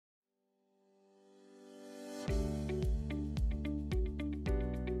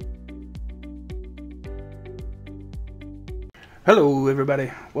Hello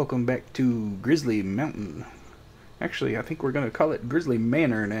everybody, welcome back to Grizzly Mountain. Actually, I think we're going to call it Grizzly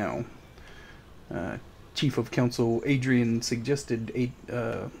Manor now. Uh, Chief of Council Adrian suggested a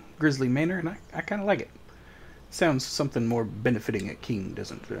Grizzly Manor, and I kind of like it. Sounds something more benefiting a king,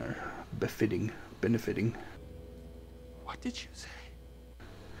 doesn't benefiting. What did you say?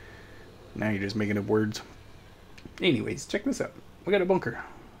 Now you're just making up words. Anyways, check this out. We got a bunker.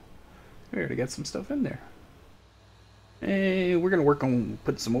 We already got some stuff in there. And we're going to work on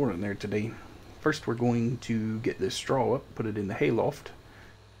putting some more in there today. First, we're going to get this straw up, put it in the hayloft.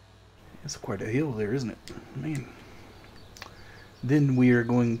 It's quite a hill there, isn't it? Man. Then we are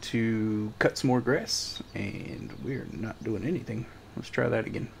going to cut some more grass, and we're not doing anything. Let's try that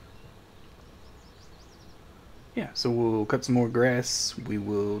again. Yeah, so we'll cut some more grass. We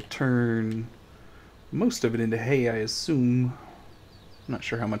will turn most of it into hay, I assume. I'm not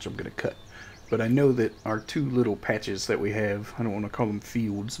sure how much I'm going to cut. But I know that our two little patches that we have, I don't want to call them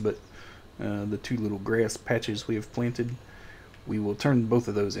fields, but the two little grass patches we have planted, we will turn both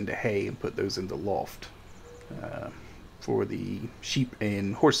of those into hay and put those in the loft for the sheep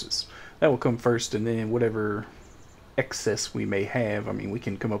and horses. That will come first, and then whatever excess we may have, I mean, we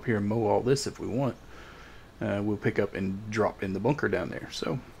can come up here and mow all this if we want. We'll pick up and drop in the bunker down there.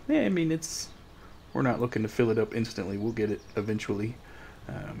 So, yeah, I mean, we're not looking to fill it up instantly. We'll get it eventually.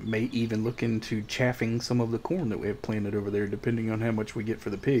 May even look into chaffing some of the corn that we have planted over there, depending on how much we get for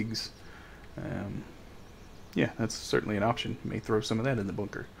the pigs. Yeah, that's certainly an option. May throw some of that in the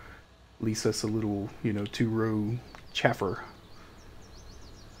bunker. Lease us a little, two-row chaffer.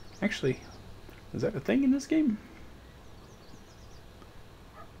 Actually, is that a thing in this game?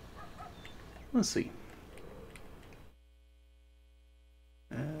 Let's see.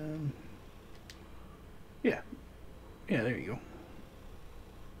 Yeah. Yeah, there you go.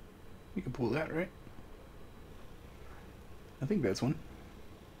 You can pull that, right? I think that's one.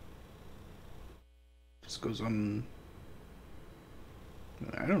 Just goes on.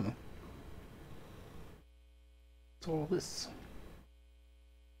 I don't know. What's all this?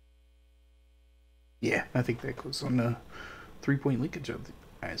 Yeah, I think that goes on the 3-point linkage,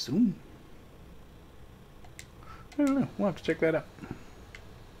 I assume. I don't know. We'll have to check that out.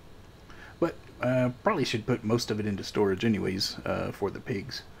 But probably should put most of it into storage anyways for the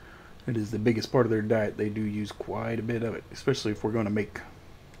pigs. It is the biggest part of their diet. They do use quite a bit of it, especially if we're going to make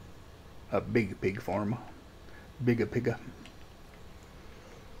a big pig farm. Bigga pigga.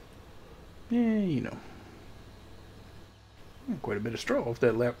 Yeah, quite a bit of straw off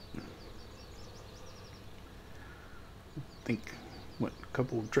that lap. I think, what, a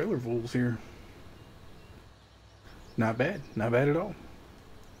couple of trailer fulls here. Not bad. Not bad at all.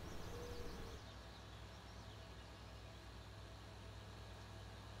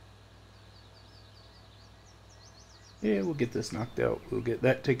 Yeah, we'll get this knocked out. We'll get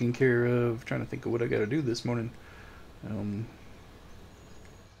that taken care of. Trying to think of what I got to do this morning.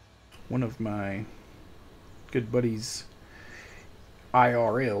 One of my good buddies,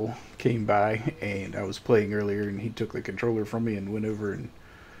 IRL, came by, and I was playing earlier, and he took the controller from me and went over and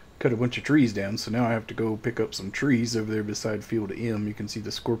cut a bunch of trees down. So now I have to go pick up some trees over there beside Field M. You can see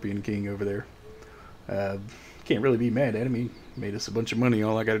the Scorpion King over there. Can't really be mad at him. He made us a bunch of money.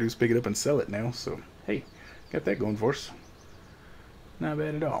 All I got to do is pick it up and sell it now. So, hey. Got that going for us. Not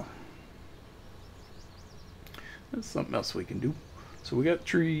bad at all. That's something else we can do. So we got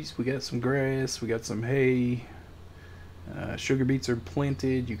trees, we got some grass, we got some hay. Sugar beets are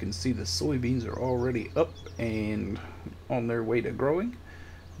planted. You can see the soybeans are already up and on their way to growing.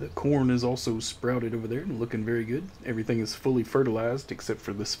 The corn is also sprouted over there and looking very good. Everything is fully fertilized except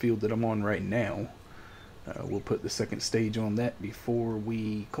for this field that I'm on right now. We'll put the second stage on that before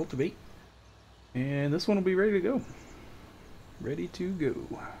we cultivate. And this one will be ready to go. Ready to go.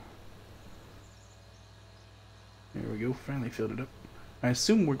 There we go, finally filled it up. I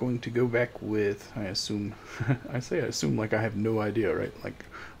assume we're going to go back with, I assume, I say I assume like I have no idea, right?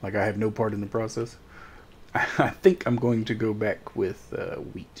 Like I have no part in the process. I think I'm going to go back with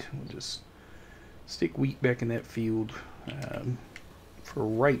wheat. We'll just stick wheat back in that field. For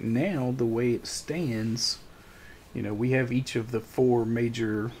right now, the way it stands, we have each of the 4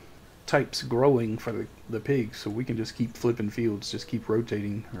 major types growing for the pigs, so we can just keep flipping fields, just keep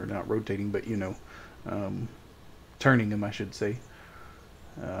rotating, or not rotating, but turning them, I should say.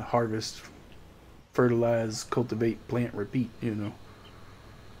 Harvest, fertilize, cultivate, plant, repeat. I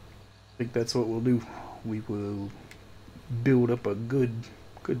think that's what we'll do. We will build up a good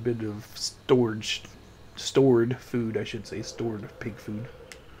bit of stored food, I should say, stored pig food.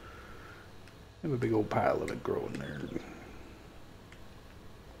 Have a big old pile of it growing there.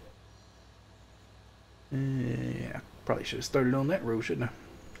 Yeah. Probably should have started on that row, shouldn't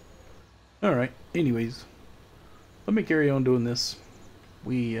I? Alright, anyways. Let me carry on doing this.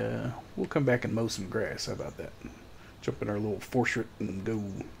 We'll come back and mow some grass. How about that? Jump in our little fortune and go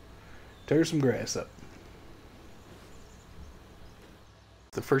tear some grass up.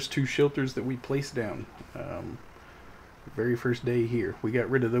 The first two shelters that we placed down. Very first day here. We got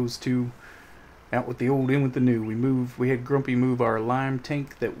rid of those two. Out with the old, in with the new. We had Grumpy move our lime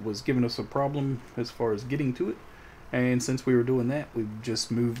tank that was giving us a problem as far as getting to it. And since we were doing that, we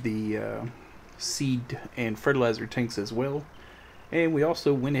just moved the seed and fertilizer tanks as well. And we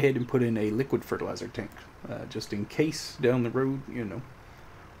also went ahead and put in a liquid fertilizer tank. Just in case down the road, you know,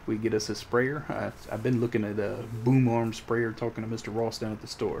 we get us a sprayer. I've been looking at a boom arm sprayer, talking to Mr. Ross down at the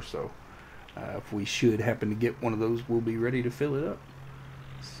store. So if we should happen to get one of those, we'll be ready to fill it up.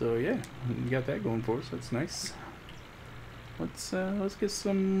 So yeah, we got that going for us. That's nice. Let's get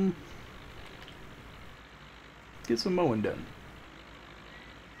some mowing done.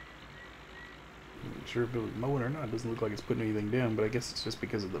 I'm not sure if it was mowing or not. It doesn't look like it's putting anything down, but I guess it's just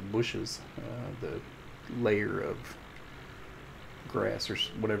because of the bushes, the layer of grass or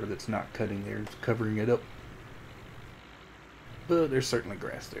whatever that's not cutting there, it's covering it up. But there's certainly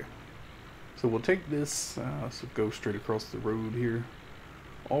grass there. So we'll take this, so go straight across the road here.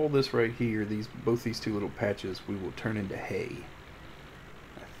 All this right here, both these two little patches, we will turn into hay.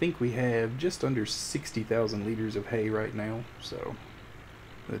 I think we have just under 60,000 liters of hay right now, so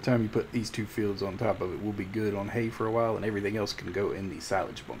by the time you put these two fields on top of it, we'll be good on hay for a while, and everything else can go in the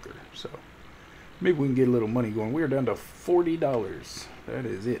silage bunker. So maybe we can get a little money going. We're down to $40. That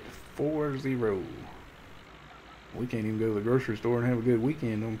is it. 40. We can't even go to the grocery store and have a good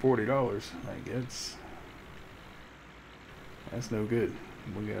weekend on $40. Like, that's no good.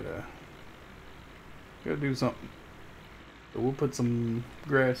 We gotta do something. So we'll put some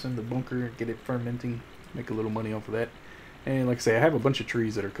grass in the bunker, get it fermenting, make a little money off of that. And like I say, I have a bunch of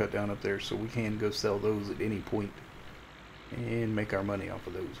trees that are cut down up there, so we can go sell those at any point and make our money off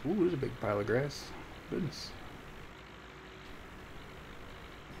of those. Ooh, there's a big pile of grass. Goodness.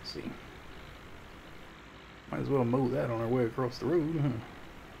 Let's see. Might as well mow that on our way across the road, huh?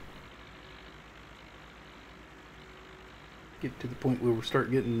 Get to the point where we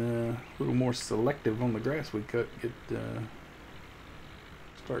start getting a little more selective on the grass we cut.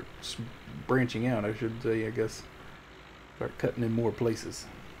 Start branching out, I should say, I guess. Start cutting in more places.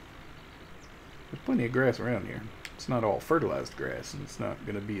 There's plenty of grass around here. It's not all fertilized grass, and it's not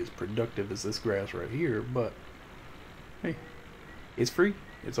going to be as productive as this grass right here, but hey, it's free.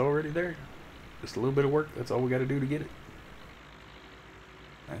 It's already there. Just a little bit of work. That's all we got to do to get it.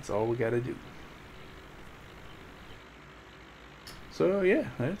 That's all we got to do. So yeah,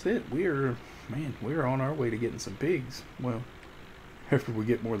 that's it. We're on our way to getting some pigs. Well, after we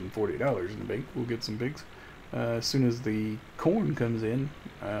get more than $40 in the bank, we'll get some pigs. As soon as the corn comes in,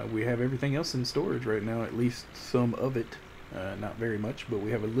 we have everything else in storage right now, at least some of it. Not very much, but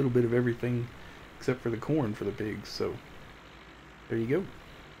we have a little bit of everything except for the corn for the pigs. So there you go.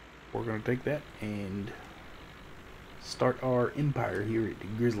 We're going to take that and start our empire here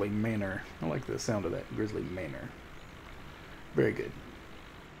at Grizzly Manor. I like the sound of that, Grizzly Manor. Very good.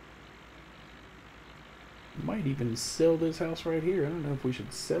 Might even sell this house right here. I don't know if we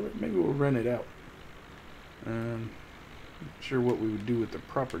should sell it. Maybe we'll rent it out. Not sure what we would do with the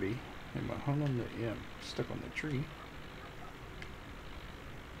property. Am I hung on the? Yeah, I'm stuck on the tree.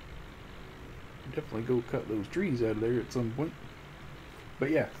 Definitely go cut those trees out of there at some point. But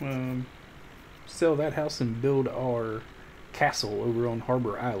yeah, sell that house and build our castle over on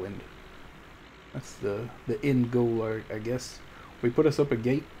Harbor Island. That's the end goal, I guess. We put us up a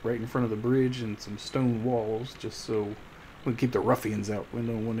gate right in front of the bridge and some stone walls just so we can keep the ruffians out. We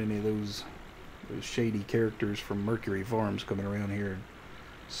don't want any of those shady characters from Mercury Farms coming around here and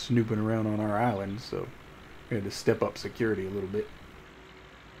snooping around on our island, so we had to step up security a little bit.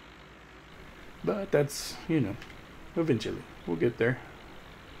 But that's, you know, eventually we'll get there.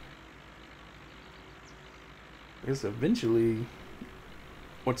 I guess eventually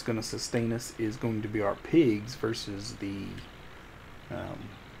what's going to sustain us is going to be our pigs versus the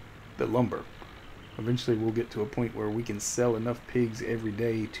lumber. Eventually we'll get to a point where we can sell enough pigs every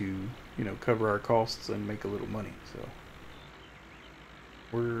day to, you know, cover our costs and make a little money. So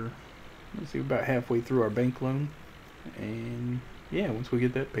we're, let's see, about halfway through our bank loan, and yeah, once we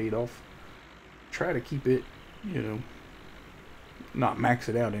get that paid off, try to keep it, you know, not max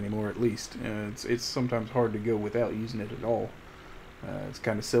it out anymore at least. It's sometimes hard to go without using it at all. It's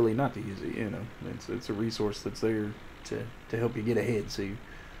kind of silly not to use it, you know. It's a resource that's there to help you get ahead, so you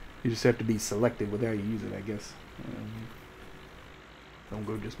just have to be selective with how you use it, I guess. Don't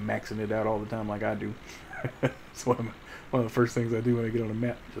go just maxing it out all the time like I do. It's one of the first things I do when I get on a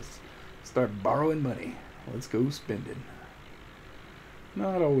map. Just start borrowing money. Let's go spending.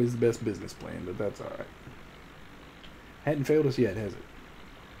 Not always the best business plan, but that's alright. Hadn't failed us yet, has it?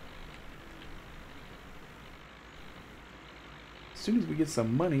 As soon as we get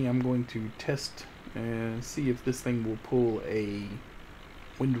some money, I'm going to test and see if this thing will pull a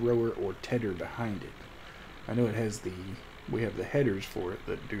windrower or tedder behind it. I know it has we have the headers for it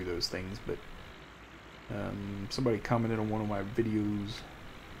that do those things, but somebody commented on one of my videos.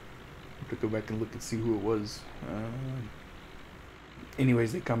 I have to go back and look and see who it was.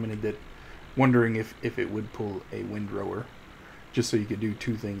 Anyways, they commented that wondering if it would pull a windrower, just so you could do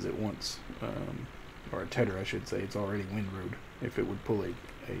two things at once, or a tedder I should say. It's already windrowed. If it would pull a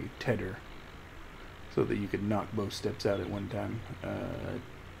tedder so that you could knock both steps out at one time.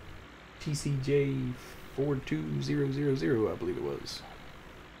 TCJ 42000, I believe it was.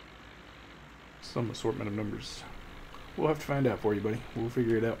 Some assortment of numbers. We'll have to find out for you, buddy. We'll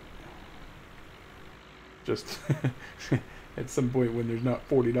figure it out. Just at some point when there's not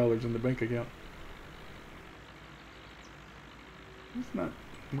 $40 in the bank account. It's not.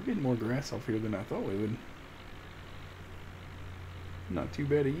 We're getting more grass off here than I thought we would. Not too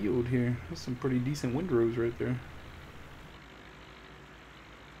bad a yield here. That's some pretty decent windrows right there.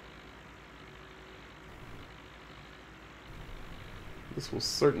 This will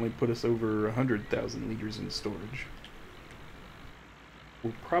certainly put us over 100,000 liters in storage.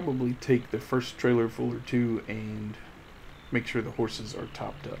 We'll probably take the first trailer full or two and make sure the horses are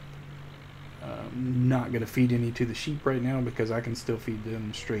topped up. Not going to feed any to the sheep right now because I can still feed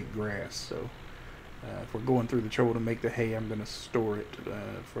them straight grass. So if we're going through the trouble to make the hay, I'm going to store it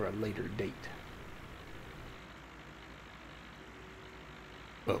for a later date.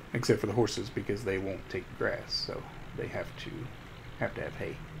 Well, except for the horses because they won't take grass, so they have to have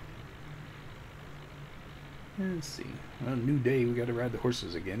hay. Let's see. Well, new day, we got to ride the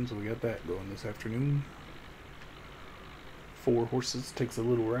horses again, so we got that going this afternoon. 4 horses takes a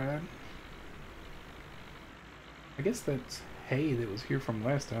little ride. I guess that's hay that was here from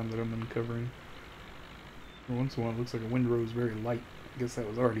last time that I'm uncovering. Once in a while it looks like a windrow is very light. I guess that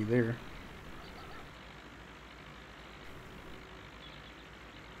was already there.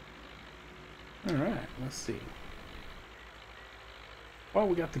 Alright, let's see. While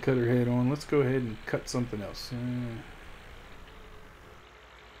we got the cutter head on, let's go ahead and cut something else.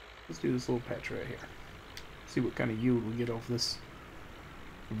 Let's do this little patch right here. See what kind of yield we get off this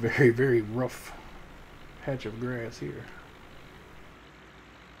very, very rough patch of grass here.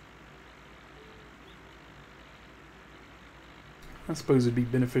 I suppose it'd be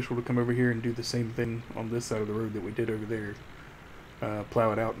beneficial to come over here and do the same thing on this side of the road that we did over there.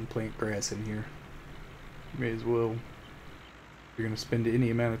 Plow it out and plant grass in here. You may as well, if you're going to spend any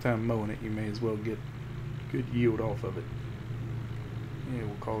amount of time mowing it, you may as well get good yield off of it. Yeah,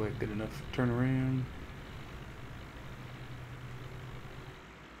 we'll call that good enough. Turn around.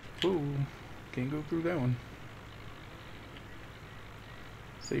 Whoa, can't go through that one.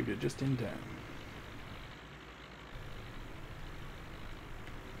 Saved it just in time.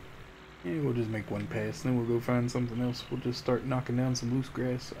 Yeah, we'll just make one pass, then we'll go find something else. We'll just start knocking down some loose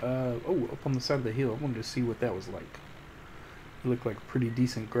grass. Oh, up on the side of the hill. I wanted to see what that was like. It looked like pretty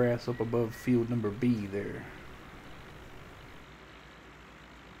decent grass up above field number B there.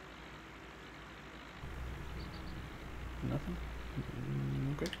 Nothing?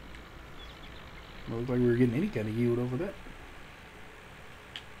 Okay. Well, looked like we were getting any kind of yield over that.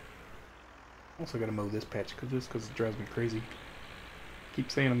 Also gotta mow this patch because it drives me crazy. Keep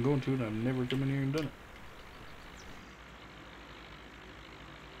saying I'm going to it, and I've never come in here and done it.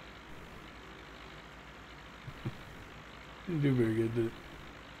 Didn't do very good, did it?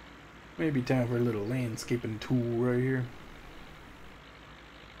 Maybe time for a little landscaping tool right here.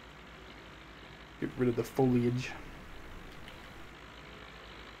 Get rid of the foliage.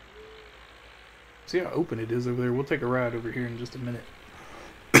 See how open it is over there? We'll take a ride over here in just a minute.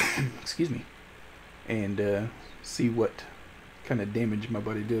 Excuse me. And see what kind of damage my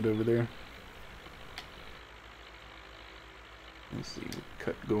buddy did over there. Let's see what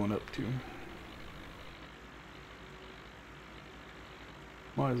cut going up to.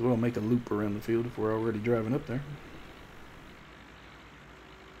 Might as well make a loop around the field if we're already driving up there.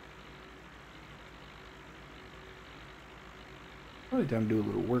 Probably time to do a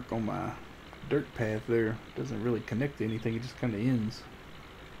little work on my dirt path there. Doesn't really connect to anything, it just kind of ends.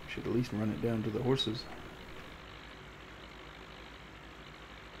 Should at least run it down to the horses.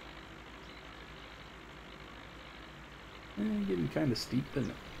 Getting kind of steep, isn't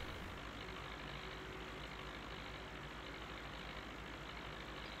it?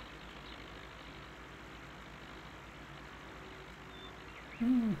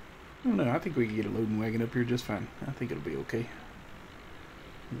 I don't know, I think we can get a loading wagon up here just fine. I think it'll be okay.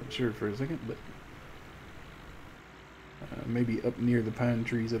 I'm not sure for a second, but maybe up near the pine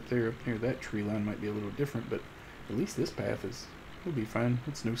trees up there, up near that tree line might be a little different, but at least this path will be fine.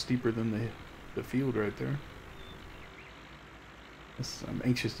 It's no steeper than the field right there. I'm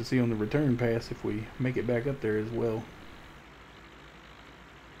anxious to see on the return pass if we make it back up there as well.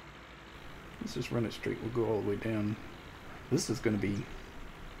 Let's just run it straight. We'll go all the way down. This is going to be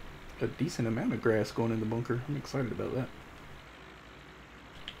a decent amount of grass going in the bunker. I'm excited about that.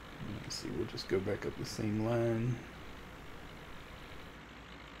 Let's see, we'll just go back up the same line.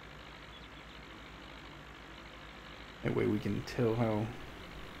 That way we can tell how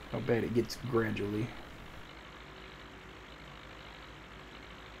bad it gets gradually.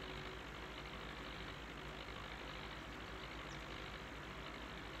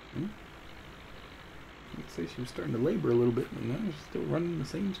 I'd say she was starting to labor a little bit, but now she's still running the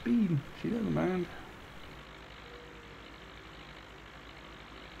same speed. She doesn't mind.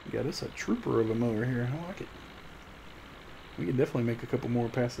 Got us a trooper of a mower here. I like it. We can definitely make a couple more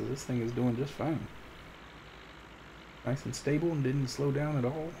passes. This thing is doing just fine. Nice and stable and didn't slow down at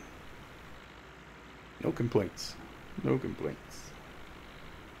all. No complaints. No complaints.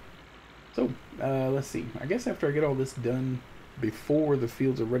 So, let's see. I guess after I get all this done, before the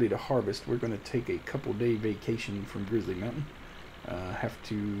fields are ready to harvest, we're going to take a couple-day vacation from Grizzly Mtn.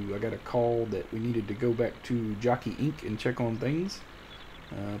 I got a call that we needed to go back to Jockey Inc. and check on things.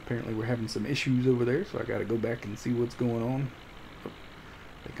 Apparently we're having some issues over there, so I got to go back and see what's going on.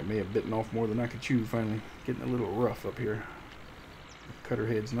 I think I may have bitten off more than I could chew finally. Getting a little rough up here. Cutter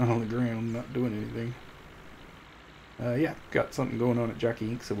head's not on the ground, not doing anything. Yeah, got something going on at Jockey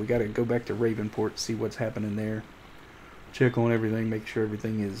Inc., so we got to go back to Ravenport, see what's happening there. Check on everything, make sure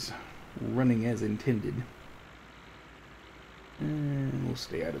everything is running as intended. And we'll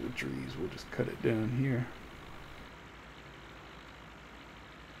stay out of the trees. We'll just cut it down here.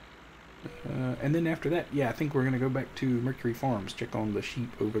 And then after that, yeah, I think we're going to go back to Mercury Farms, check on the sheep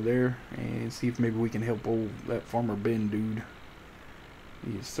over there, and see if maybe we can help that Farmer Ben dude.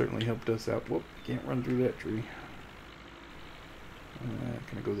 He's certainly helped us out. Whoop, can't run through that tree.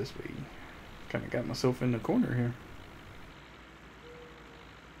 Can I go this way? Kind of got myself in the corner here.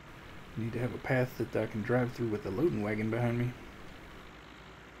 Need to have a path that I can drive through with the loading wagon behind me.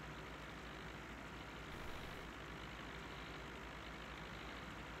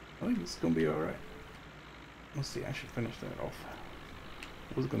 I think it's going to be alright. Let's see, I should finish that off.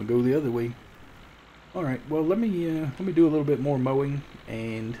 I was going to go the other way. Alright, well let me do a little bit more mowing,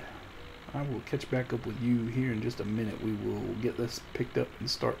 and I will catch back up with you here in just a minute. We will get this picked up and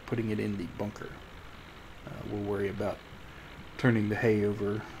start putting it in the bunker. We'll worry about turning the hay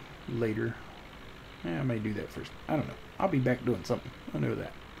over later. Yeah, I may do that first. I don't know. I'll be back doing something. I know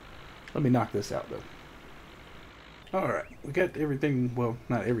that. Let me knock this out though. Alright, we got everything, well,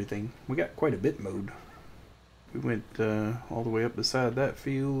 not everything. We got quite a bit mowed. We went all the way up beside that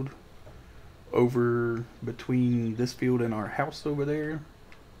field, over between this field and our house over there,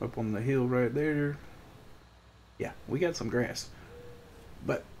 up on the hill right there. Yeah, we got some grass.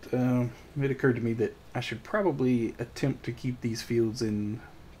 But it occurred to me that I should probably attempt to keep these fields in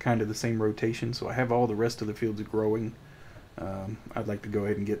kind of the same rotation, so I have all the rest of the fields growing. I'd like to go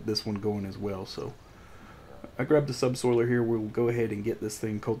ahead and get this one going as well, so I grabbed the subsoiler here. We'll go ahead and get this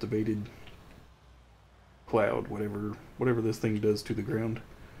thing cultivated, plowed, whatever this thing does to the ground.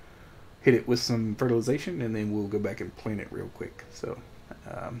 Hit it with some fertilization, and then we'll go back and plant it real quick. So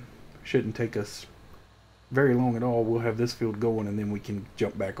shouldn't take us very long at all. We'll have this field going, and then we can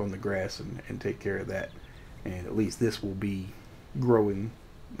jump back on the grass and take care of that. And at least this will be growing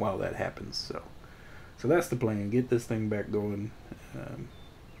while that happens. So that's the plan. Get this thing back going.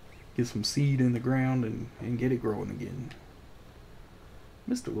 Get some seed in the ground and get it growing again.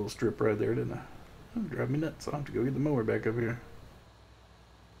 Missed a little strip right there, didn't I? That'll drive me nuts. I'll have to go get the mower back up here.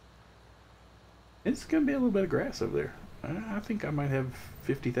 It's going to be a little bit of grass over there. I think I might have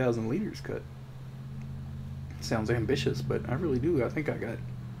 50,000 liters cut. Sounds ambitious, but I really do. I think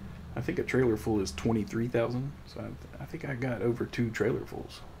a trailer full is 23,000, so I think I got over 2 trailer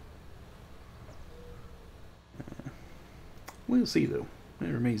fulls. We'll see though. It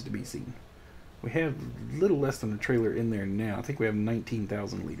remains to be seen. We have a little less than a trailer in there now. I think we have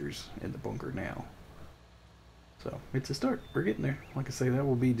 19,000 liters in the bunker now. So it's a start. We're getting there. Like I say, that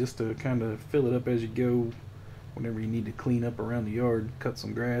will be just to kind of fill it up as you go. Whenever you need to clean up around the yard, cut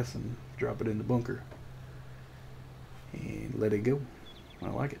some grass and drop it in the bunker. And let it go. I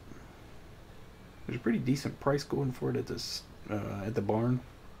like it. There's a pretty decent price going for it at the barn.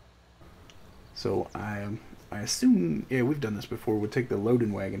 So I assume, yeah, we've done this before. We'll take the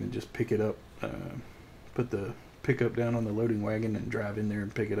loading wagon and just pick it up, put the pickup down on the loading wagon and drive in there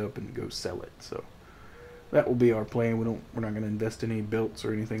and pick it up and go sell it. So that will be our plan. We're not going to invest in any belts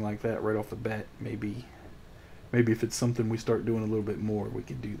or anything like that right off the bat. Maybe if it's something we start doing a little bit more, we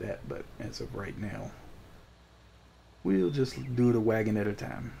could do that. But as of right now, we'll just do it a wagon at a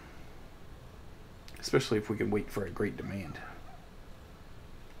time. Especially if we can wait for a great demand.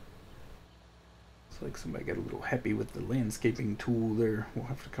 It's like somebody got a little happy with the landscaping tool there. We'll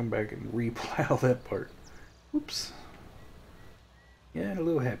have to come back and replow that part. Whoops. Yeah, and a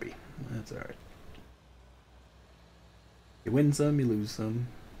little happy. That's alright. You win some, you lose some.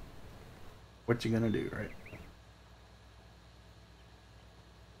 What you gonna do, right?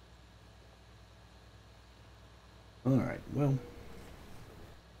 Alright, well,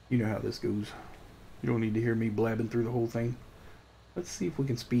 you know how this goes. You don't need to hear me blabbing through the whole thing. Let's see if we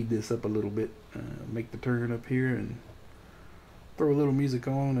can speed this up a little bit. Make the turn up here and throw a little music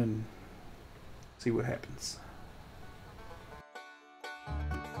on and see what happens.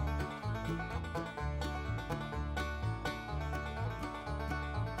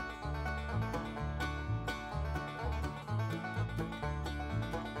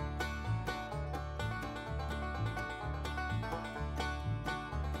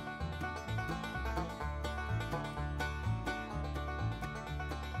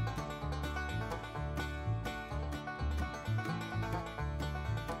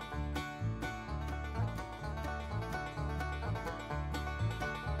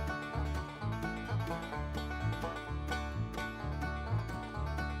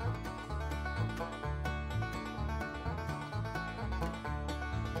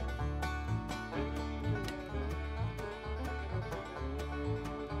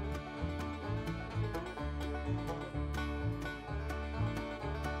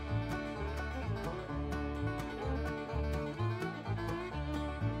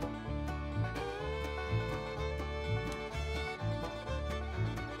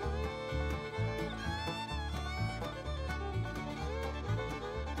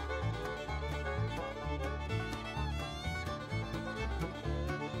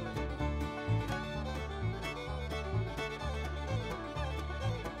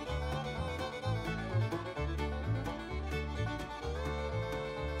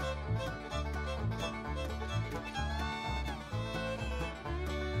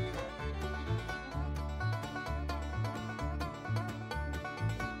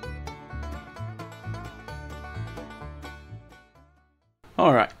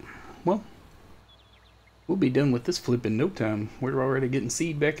 Alright, well, we'll be done with this flip in no time. We're already getting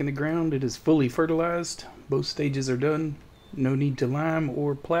seed back in the ground. It is fully fertilized. Both stages are done. No need to lime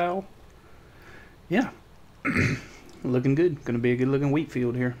or plow. Yeah, looking good. Gonna be a good looking wheat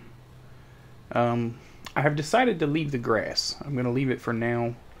field here. I have decided to leave the grass. I'm gonna leave it for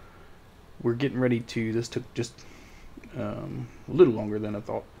now. We're getting ready to, this took just a little longer than I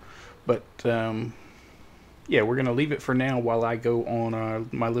thought. But yeah, we're going to leave it for now while I go on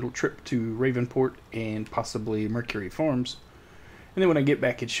my little trip to Ravenport and possibly Mercury Farms. And then when I get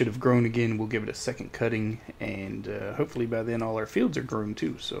back, it should have grown again. We'll give it a second cutting, and hopefully by then all our fields are grown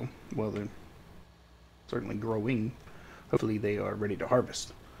too. So, well, they're certainly growing. Hopefully they are ready to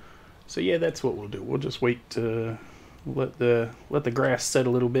harvest. So yeah, that's what we'll do. We'll just wait to let the grass set a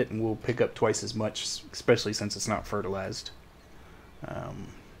little bit, and we'll pick up twice as much, especially since it's not fertilized.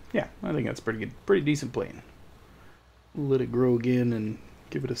 Yeah, I think that's pretty good, pretty decent plan. We'll let it grow again and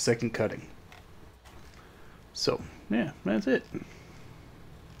give it a second cutting. So, yeah, that's it.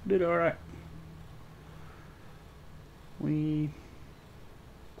 Did alright. Poor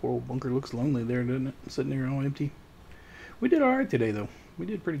old bunker looks lonely there, doesn't it? Sitting there all empty. We did alright today, though. We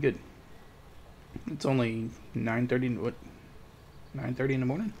did pretty good. It's only 9:30, what? 9:30 in the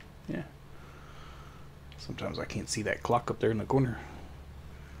morning? Yeah. Sometimes I can't see that clock up there in the corner.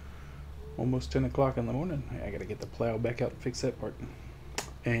 Almost 10 o'clock in the morning. I gotta get the plow back out and fix that part.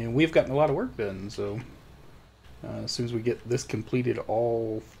 And we've gotten a lot of work done, so as soon as we get this completed,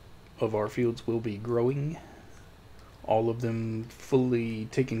 all of our fields will be growing. All of them fully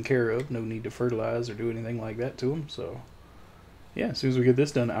taken care of. No need to fertilize or do anything like that to them. So yeah, as soon as we get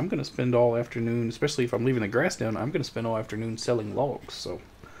this done, I'm going to spend all afternoon, especially if I'm leaving the grass down, I'm going to spend all afternoon selling logs. So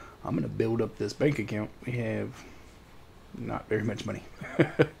I'm going to build up this bank account. We have not very much money.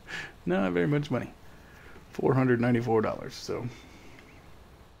 Not very much money. $494. So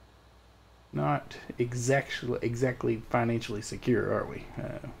not exactly financially secure, are we?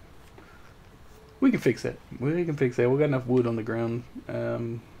 We can fix that. We can fix that. We got enough wood on the ground.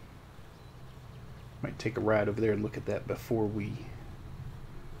 Might take a ride over there and look at that before we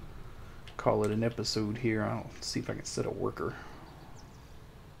call it an episode here. I'll see if I can set a worker.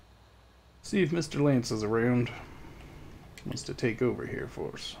 See if Mr. Lance is around. Wants to take over here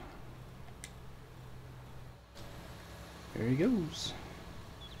for us. There he goes.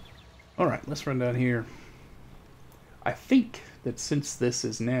 Alright, let's run down here. I think that since this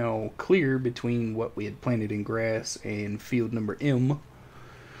is now clear between what we had planted in grass and field number M,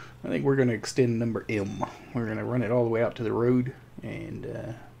 I think we're going to extend number M. We're going to run it all the way out to the road,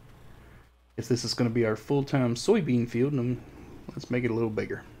 and if this is going to be our full-time soybean field, let's make it a little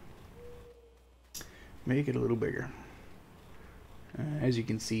bigger. Make it a little bigger. As you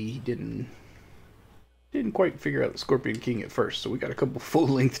can see, he didn't quite figure out the Scorpion King at first, so we got a couple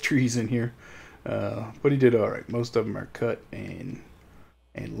full-length trees in here. But he did alright. Most of them are cut and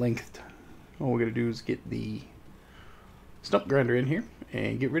lengthed. All we're going to do is get the stump grinder in here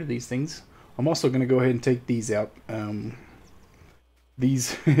and get rid of these things. I'm also going to go ahead and take these out.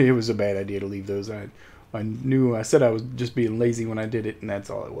 These, it was a bad idea to leave those. I said I was just being lazy when I did it, and that's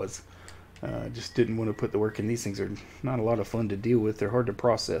all it was. Just didn't want to put the work in. These things are not a lot of fun to deal with. They're hard to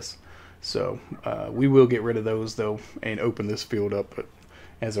process. So we will get rid of those though and open this field up. But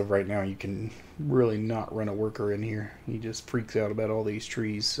as of right now, you can really not run a worker in here. He just freaks out about all these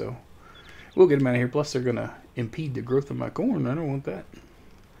trees. So we'll get them out of here. Plus they're going to impede the growth of my corn. I don't want that.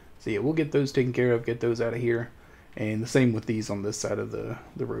 So yeah, we'll get those taken care of. Get those out of here. And the same with these on this side of the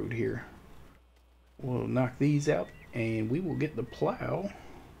road here. We'll knock these out and we will get the plow.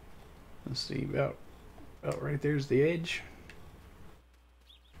 Let's see, about right there's the edge.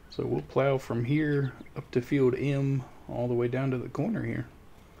 So we'll plow from here up to field M all the way down to the corner here.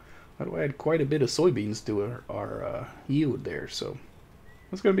 That'll add quite a bit of soybeans to our yield there, so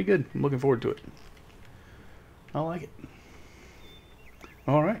that's going to be good. I'm looking forward to it. I like it.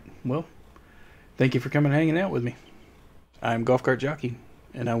 Alright, well, thank you for coming and hanging out with me. I'm Golf Cart Jockey,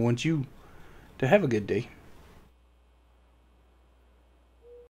 and I want you to have a good day.